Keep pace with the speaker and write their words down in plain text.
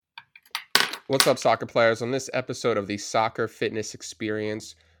What's up, soccer players? On this episode of the Soccer Fitness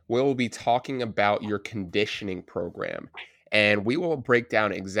Experience, we'll be talking about your conditioning program. And we will break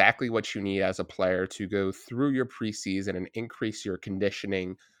down exactly what you need as a player to go through your preseason and increase your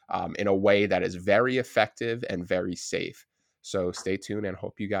conditioning in a way that is very effective and very safe. So stay tuned and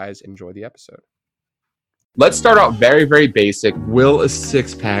hope you guys enjoy the episode. Let's start out very, very basic. Will a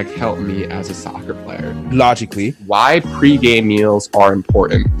six-pack help me as a soccer player? Logically, Why pregame meals are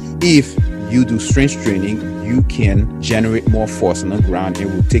important? if you do strength training, you can generate more force on the ground. It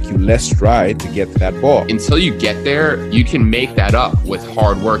will take you less stride to get to that ball. Until you get there, you can make that up with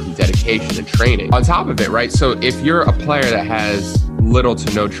hard work and dedication and training. On top of it, right? So if you're a player that has little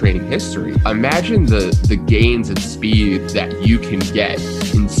to no training history, imagine the gains and speed that you can get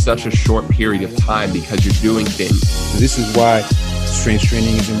in such a short period of time because you're doing things. This is why strength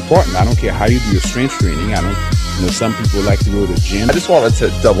training is important. I don't care how you do your strength training. Some people like to go to the gym. I just wanted to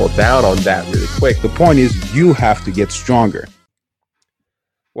double down on that really quick. The point is you have to get stronger.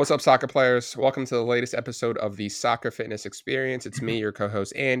 What's up, soccer players? Welcome to the latest episode of the Soccer Fitness Experience. It's me, your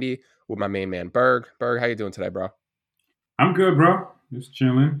co-host Andy, with my main man Berg. Berg, how you doing today, bro? I'm good, bro. Just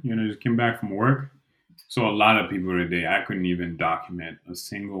chilling. Just came back from work. So a lot of people today, I couldn't even document a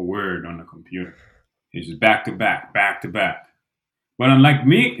single word on the computer. It's just back to back, back to back. But unlike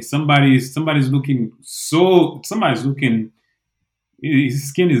me, somebody's looking, his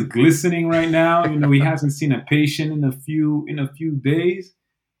skin is glistening right now. He hasn't seen a patient in a few days.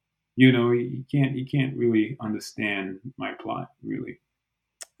 He can't really understand my plot, really.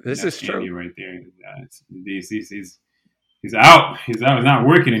 This is true. Andy right there. He's out. He's not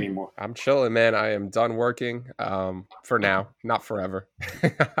working anymore. I'm chilling, man. I am done working for now, not forever.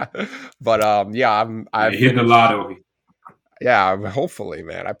 But I've hit the lotto. Yeah, hopefully,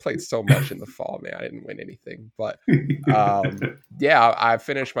 man. I played so much in the fall, man. I didn't win anything, but I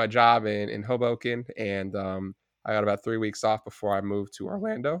finished my job in Hoboken, and I got about 3 weeks off before I moved to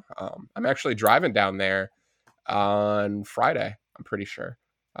Orlando. I'm actually driving down there on Friday. I'm pretty sure.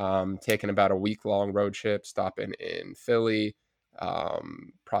 Taking about a week-long road trip, stopping in Philly.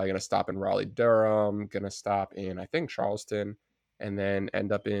 Probably gonna stop in Raleigh-Durham. Gonna stop in, I think, Charleston, and then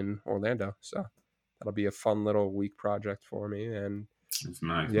end up in Orlando. So that'll be a fun little week project for me. And it's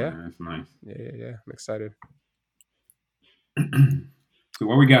nice. Yeah, man. It's nice. Yeah. I'm excited. So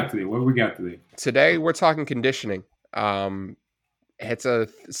what we got today? Today we're talking conditioning. It's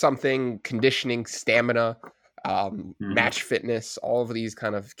something conditioning, stamina, match fitness. All of these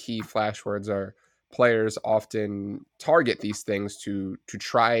kind of key flash words are players often target these things to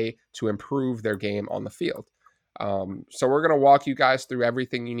try to improve their game on the field. So we're going to walk you guys through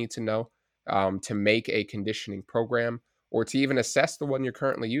everything you need to know to make a conditioning program, or to even assess the one you're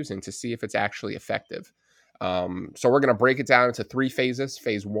currently using to see if it's actually effective. So we're going to break it down into 3 phases,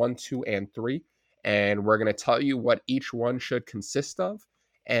 phase 1, 2, and 3. And we're going to tell you what each one should consist of,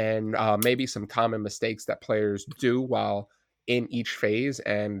 and maybe some common mistakes that players do while in each phase.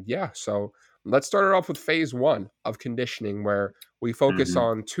 And so let's start it off with phase 1 of conditioning, where we focus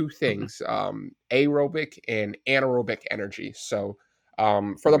on 2 things, aerobic and anaerobic energy. So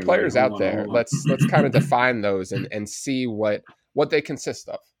for the players out there, let's kind of define those and see what they consist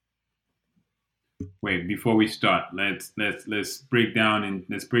of. Wait, before we start, let's break it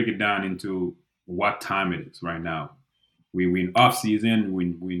down into what time it is right now. We in off season,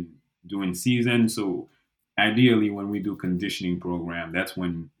 we doing season. So ideally, when we do conditioning program, that's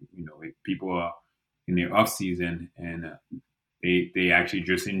when people are in their off season, and they actually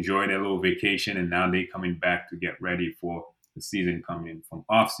just enjoy their little vacation, and now they coming back to get ready for the season coming from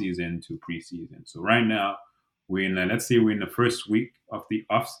off season to preseason. So right now let's say we're in the first week of the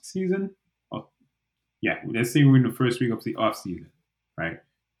off season. Let's say we're in the first week of the off season, right?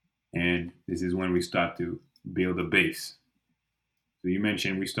 And this is when we start to build a base. So you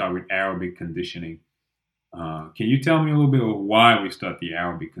mentioned we start with aerobic conditioning. Can you tell me a little bit of why we start the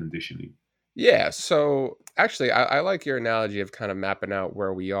aerobic conditioning? Yeah, so actually, I like your analogy of kind of mapping out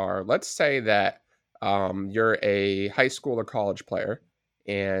where we are. Let's say that you're a high school or college player,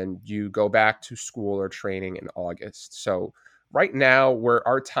 and you go back to school or training in August. So right now, where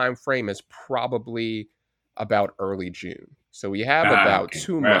our time frame is probably about early June. So we have about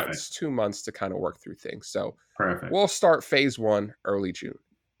 2 months to kind of work through things. So perfect. We'll start phase 1 early June.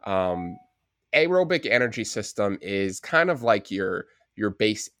 Aerobic energy system is kind of like your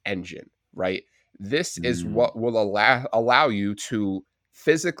base engine, right? This is what will allow you to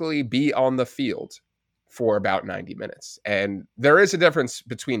physically be on the field for about 90 minutes. And there is a difference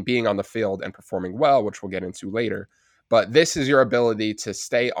between being on the field and performing well, which we'll get into later. But this is your ability to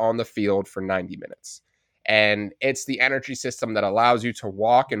stay on the field for 90 minutes. And it's the energy system that allows you to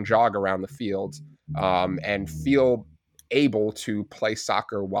walk and jog around the field and feel able to play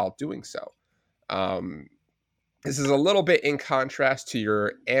soccer while doing so. This is a little bit in contrast to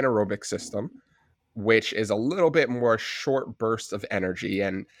your anaerobic system, which is a little bit more short bursts of energy.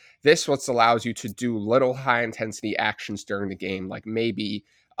 And this what allows you to do little high intensity actions during the game, like maybe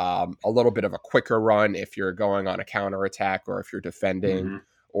a little bit of a quicker run if you're going on a counter attack or if you're defending,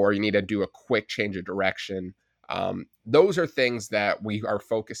 or you need to do a quick change of direction. Those are things that we are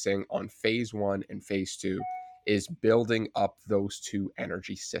focusing on phase 1 and phase 2, is building up those two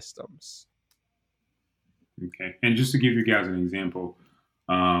energy systems. Okay, and just to give you guys an example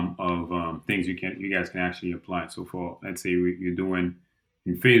of things you guys can actually apply. So for, let's say you're doing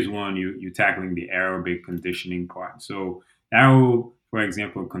in phase 1, you're tackling the aerobic conditioning part. So aero, for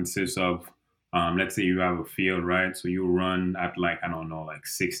example, consists of let's say you have a field, right? So you run at like, I don't know, like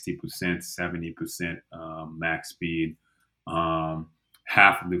 60%, 70% max speed,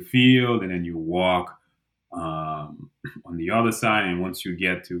 half of the field, and then you walk on the other side. And once you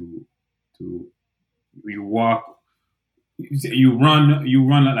get to you walk, you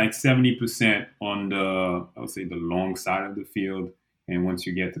run at like 70% on the, I would say, the long side of the field. And once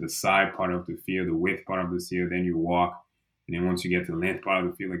you get to the side part of the field, the width part of the field, then you walk. And then once you get to the length part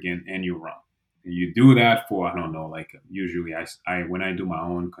of the field again, and you run. And you do that for, I don't know, like usually I when I do my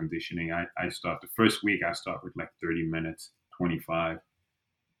own conditioning, I start the first week, I start with like 30 minutes, 25.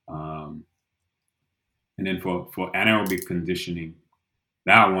 And then for anaerobic conditioning,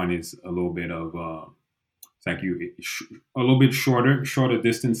 that one is a little bit of, it's like a little bit shorter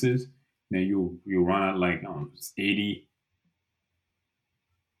distances. Then you run at like 80%.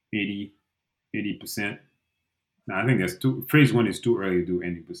 No, I think that's phase 1 is too early to do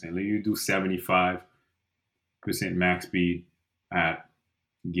 80%. Like you do 75% max speed at,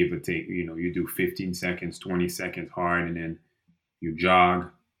 give or take, you do 15 seconds, 20 seconds hard, and then you jog,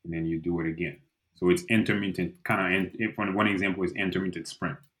 and then you do it again. So it's intermittent, one example is intermittent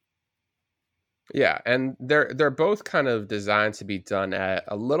sprint. Yeah, and they're both kind of designed to be done at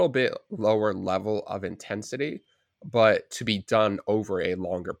a little bit lower level of intensity, but to be done over a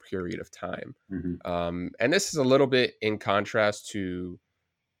longer period of time. And this is a little bit in contrast to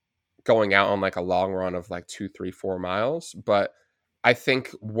going out on like a long run of like 2, 3, 4 miles. But I think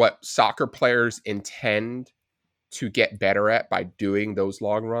what soccer players intend to get better at by doing those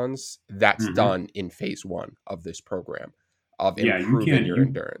long runs, that's done in phase 1 of this program of improving your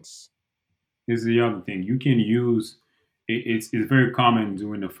endurance. Here's the other thing. You can use, it's very common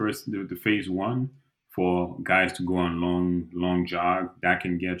doing the phase 1 for guys to go on long jog. That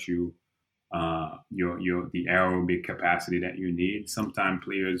can get you the aerobic capacity that you need. Sometimes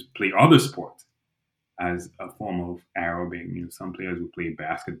players play other sports as a form of aerobic. Some players will play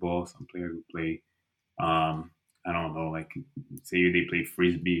basketball. Some players will play, I don't know, like say they play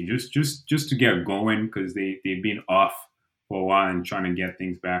frisbee, just to get going, because they've been off for a while and trying to get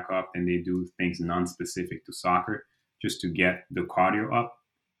things back up. And they do things non-specific to soccer just to get the cardio up.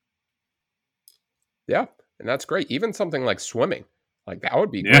 Yeah, and that's great. Even something like swimming, like that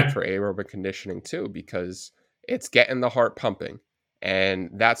would be great for aerobic conditioning too, because it's getting the heart pumping. And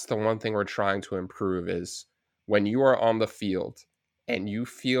that's the one thing we're trying to improve, is when you are on the field and you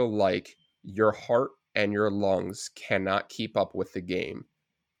feel like your heart and your lungs cannot keep up with the game,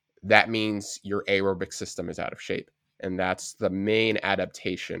 that means your aerobic system is out of shape. And that's the main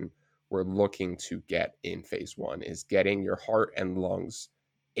adaptation we're looking to get in phase 1, is getting your heart and lungs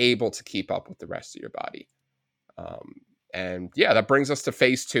able to keep up with the rest of your body. And yeah, that brings us to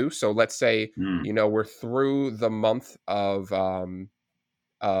phase 2. So let's say, we're through the month of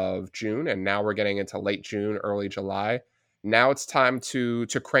June, and now we're getting into late June, early July. Now it's time to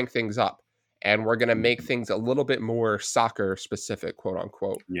crank things up, and we're going to make things a little bit more soccer specific, quote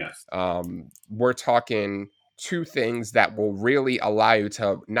unquote. Yes. We're talking 2 things that will really allow you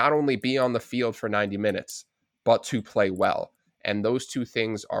to not only be on the field for 90 minutes, but to play well. And those 2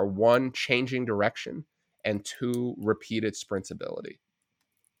 things are 1, changing direction, and 2, repeated sprintability.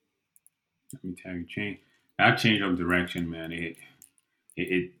 Let me tell you, change of direction, man.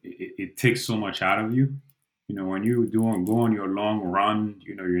 It takes so much out of you. When you go on your long run,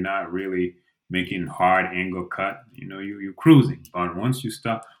 you're not really making hard angle cut. You're cruising. But once you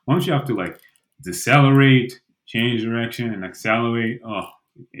have to like decelerate, change direction, and accelerate,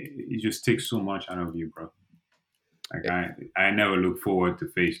 it just takes so much out of you, bro. Like I never look forward to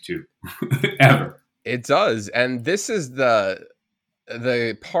phase 2 ever. It does. And this is the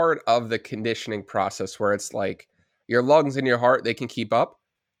part of the conditioning process where it's like your lungs and your heart, they can keep up.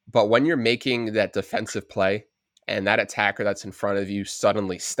 But when you're making that defensive play and that attacker that's in front of you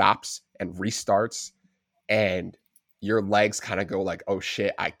suddenly stops and restarts, and your legs kind of go like, oh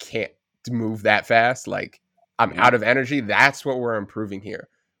shit, I can't move that fast. Like I'm out of energy. That's what we're improving here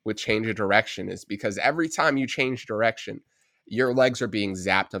with change of direction, is because every time you change direction, your legs are being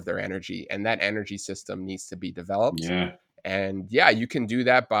zapped of their energy, and that energy system needs to be developed. Yeah. And yeah, you can do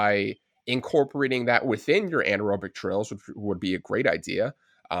that by incorporating that within your anaerobic drills, which would be a great idea,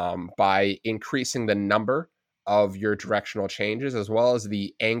 by increasing the number of your directional changes as well as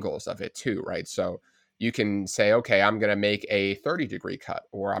the angles of it too, right? So you can say, okay, I'm going to make a 30-degree cut,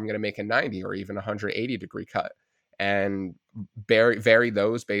 or I'm going to make a 90 or even 180-degree cut, and vary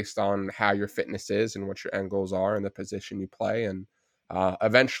those based on how your fitness is and what your end goals are and the position you play. And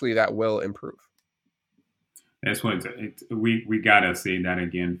eventually that will improve. That's what we gotta say that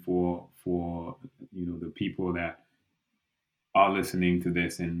again for the people that are listening to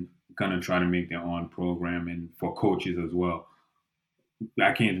this and gonna try to make their own program, and for coaches as well.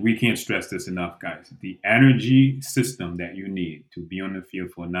 We can't stress this enough, guys. The energy system that you need to be on the field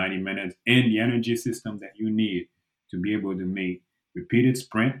for 90 minutes, and the energy system that you need to be able to make repeated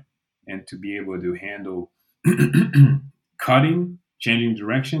sprint and to be able to handle cutting, changing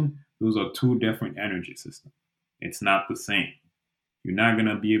direction, those are two different energy systems. It's not the same. You're not going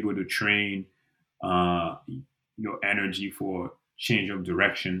to be able to train your energy for change of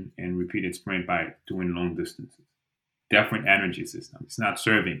direction and repeated sprint by doing long distances. Different energy system. It's not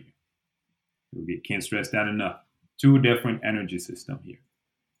serving you. We can't stress that enough. Two different energy system here.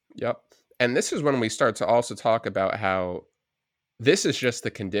 Yep. And this is when we start to also talk about how this is just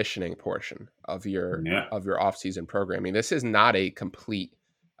the conditioning portion of your off-season programming. This is not a complete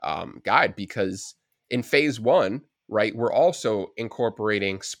guide, because in phase 1, right, we're also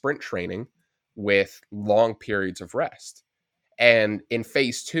incorporating sprint training with long periods of rest. And in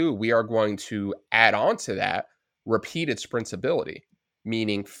phase 2, we are going to add on to that repeated sprints ability,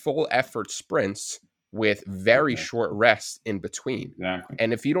 meaning full effort sprints with very short rests in between. Exactly.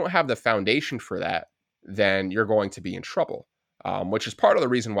 And if you don't have the foundation for that, then you're going to be in trouble, which is part of the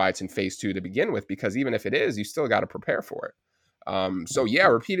reason why it's in phase 2 to begin with, because even if it is, you still got to prepare for it. So yeah,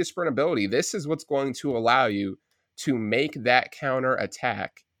 repeated sprint ability, this is what's going to allow you to make that counter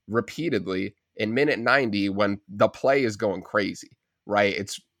attack repeatedly in minute 90 when the play is going crazy, right?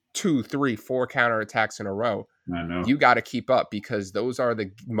 It's 2, 3, 4 counter attacks in a row. I know. You got to keep up, because those are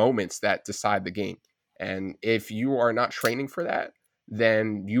the moments that decide the game. And if you are not training for that,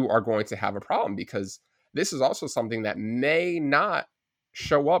 then you are going to have a problem, because this is also something that may not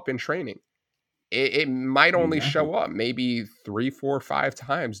show up in training. It might only show up maybe 3, 4, 5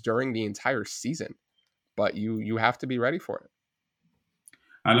 times during the entire season, but you have to be ready for it.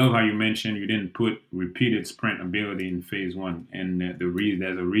 I love how you mentioned you didn't put repeated sprint ability in phase 1, and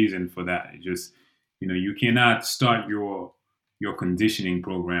there's a reason for that. It just, you cannot start your conditioning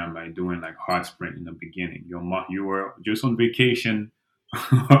program by doing like hard sprint in the beginning. You were just on vacation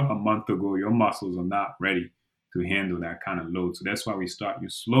a month ago. Your muscles are not ready to handle that kind of load. So that's why we start you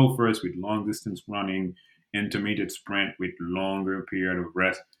slow first with long distance running, intermediate sprint with longer period of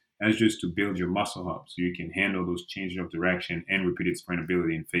rest. That's just to build your muscle up so you can handle those changes of direction and repeated sprint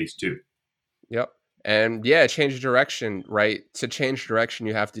ability in phase 2. Yep. And yeah, change of direction, right? To change direction,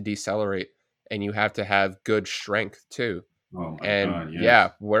 you have to decelerate, and you have to have good strength too. Oh my God, yes. Yeah,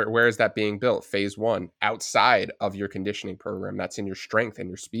 where is that being built? Phase 1, outside of your conditioning program. That's in your strength and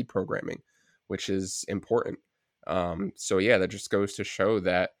your speed programming, which is important. So yeah, that just goes to show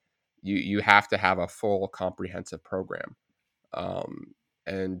that you have to have a full comprehensive program.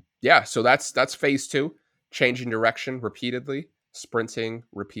 And yeah, so that's phase 2, changing direction repeatedly, sprinting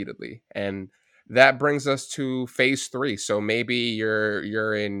repeatedly. And that brings us to phase 3. So maybe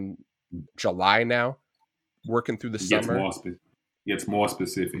you're in July now, working through the summer. Gets more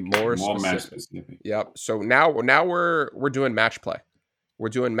specific. More match specific. Yep. So now we're doing match play. We're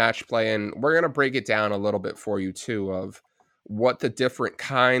doing match play, and we're gonna break it down a little bit for you too, of what the different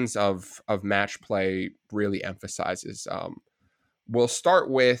kinds of match play really emphasizes. We'll start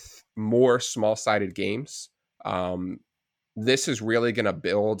with more small-sided games. This is really going to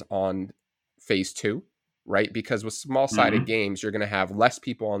build on phase 2, right? Because with small-sided games, you're going to have less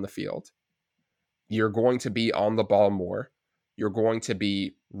people on the field. You're going to be on the ball more. You're going to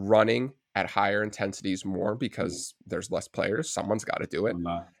be running at higher intensities more because there's less players. Someone's got to do it.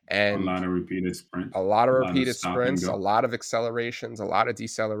 A lot of repeated sprints. A lot of repeated sprints, a lot of accelerations, a lot of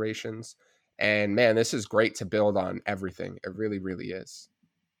decelerations. And man, this is great to build on everything. It really, really is.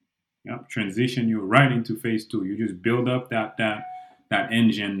 Yeah, transition you right into phase 2. You just build up that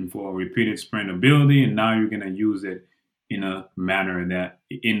engine for repeated sprint ability, and now you're gonna use it in the manner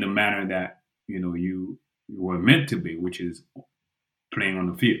that you were meant to be, which is playing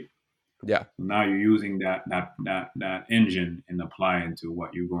on the field. Yeah. Now you're using that engine and applying to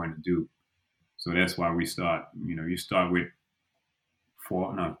what you're going to do. So that's why we start. You start with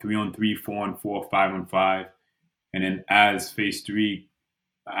 3-on-3, 4-on-4, 5-on-5, and then as phase 3,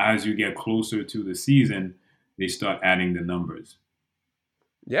 as you get closer to the season, they start adding the numbers.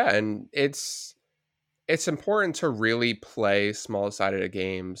 Yeah, and it's important to really play small-sided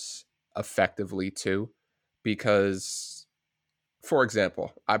games effectively too, because, for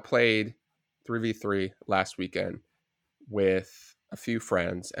example, I played 3v3 last weekend with a few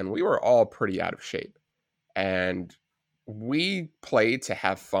friends, and we were all pretty out of shape. And we played to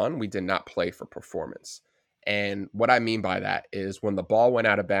have fun. We did not play for performance. And what I mean by that is when the ball went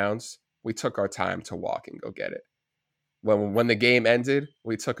out of bounds, we took our time to walk and go get it. When the game ended,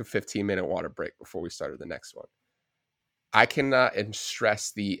 we took a 15-minute water break before we started the next one. I cannot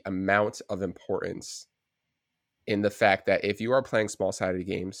stress the amount of importance in the fact that if you are playing small-sided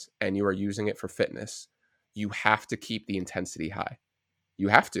games and you are using it for fitness, you have to keep the intensity high. You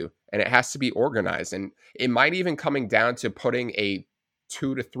have to, and it has to be organized. And it might even coming down to putting a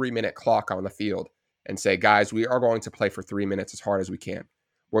 2 to 3 minute clock on the field and say, guys, we are going to play for 3 minutes as hard as we can.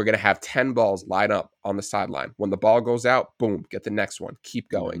 We're going to have 10 balls line up on the sideline. When the ball goes out, boom, get the next one. Keep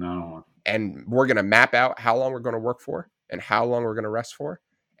going. No. And we're going to map out how long we're going to work for and how long we're going to rest for.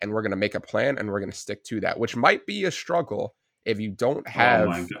 And we're going to make a plan and we're going to stick to that, which might be a struggle if you don't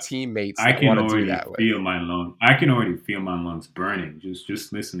have teammates that want to do that with. I can already feel my lungs burning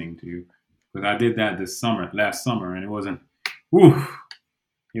just listening to you. Because I did that last summer, and it wasn't,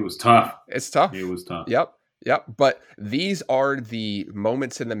 it was tough. It's tough. It was tough. Yep. But these are the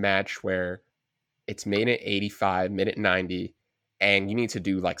moments in the match where it's minute 85, minute 90, and you need to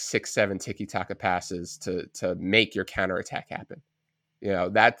do like 6-7 tiki-taka passes to make your counterattack happen.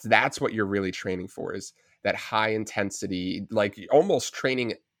 That's what you're really training for, is that high intensity, like almost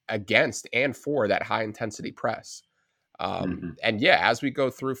training against and for that high intensity press. And yeah, as we go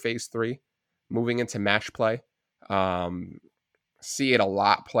through phase 3, moving into match play, see it a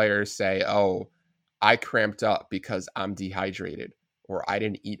lot. Players say, oh, I cramped up because I'm dehydrated or I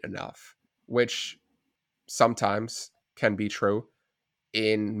didn't eat enough, which sometimes can be true.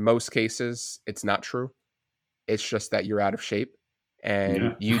 In most cases, it's not true. It's just that you're out of shape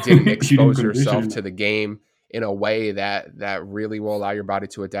and you didn't expose yourself to the game in a way that really will allow your body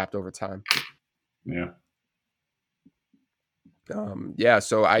to adapt over time. Yeah.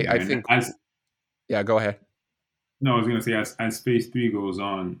 So I think... go ahead. No, I was going to say, as phase 3 goes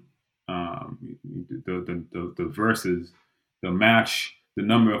on, the versus, the match, the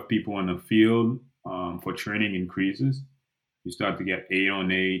number of people on the field for training increases. You start to get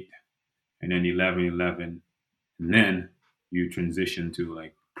 8-on-8 and then 11-11. And then you transition to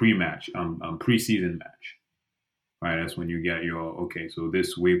like pre-match, preseason match. Right, that's when you get so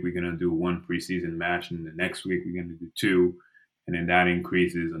this week we're going to do 1 preseason match, and the next week we're going to do 2. And then that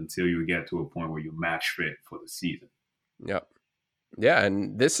increases until you get to a point where you're match fit for the season. Yep. Yeah,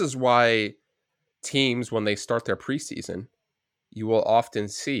 and this is why teams, when they start their preseason, you will often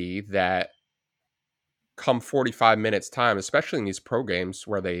see that come 45 minutes time, especially in these pro games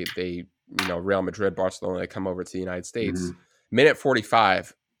where they Real Madrid, Barcelona, they come over to the United States, minute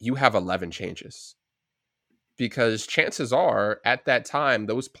 45, you have 11 changes. Because chances are at that time,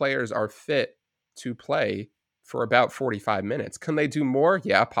 those players are fit to play for about 45 minutes. Can they do more?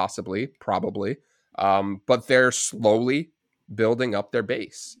 Yeah, possibly, probably. But they're slowly building up their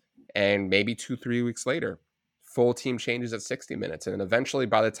base. And maybe 2-3 weeks later, full team changes at 60 minutes. And eventually,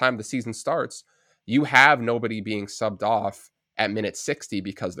 by the time the season starts, you have nobody being subbed off at minute 60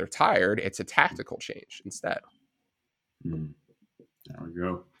 because they're tired. It's a tactical change instead. There we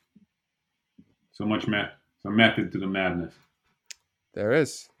go. So much some method to the madness. There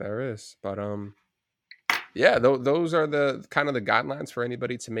is. But those are the kind of the guidelines for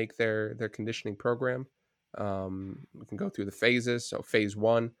anybody to make their conditioning program. We can go through the phases. So phase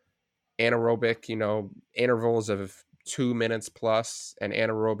 1, anaerobic, intervals of 2 minutes plus, and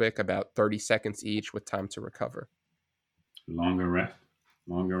anaerobic about 30 seconds each with time to recover. Longer rest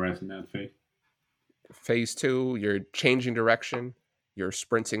in that phase. Phase 2, you're changing direction. You're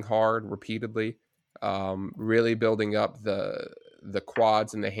sprinting hard repeatedly, really building up the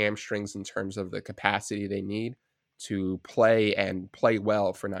quads and the hamstrings in terms of the capacity they need to play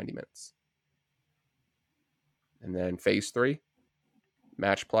well for 90 minutes. And then phase 3,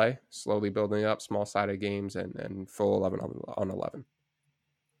 match play, slowly building up small-sided games and full 11 on 11.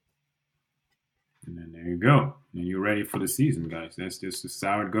 And then there you go. And you're ready for the season, guys. That's just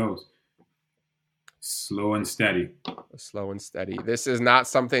how it goes. Slow and steady. This is not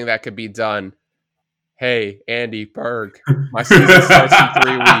something that could be done. Hey, Andy Berg, my season starts in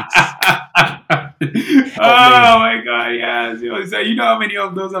 3 weeks. Oh my God, yes. So you know how many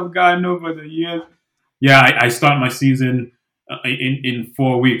of those I've gotten over the years? Yeah, I start my season in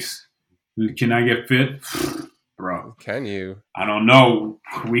 4 weeks. Can I get fit? Bro, Can you? I don't know.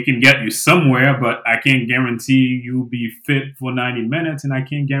 We can get you somewhere, but I can't guarantee you'll be fit for 90 minutes, and I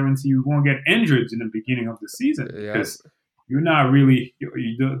can't guarantee you won't get injured in the beginning of the season Yeah. because you're not really,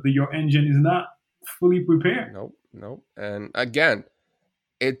 your engine is not fully prepared. Nope. And again,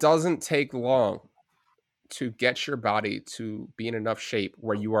 it doesn't take long to get your body to be in enough shape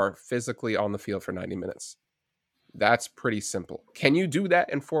where you are physically on the field for 90 minutes. That's pretty simple. Can you do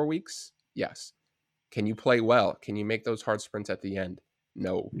that in 4 weeks? Yes. Can you play well? Can you make those hard sprints at the end?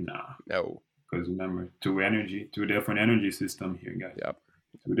 No. Nah. No. Because remember, two different energy system here, guys. Yep.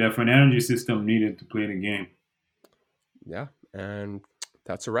 Two different energy system needed to play the game. Yeah. And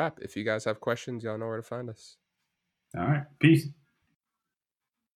that's a wrap. If you guys have questions, y'all know where to find us. All right. Peace.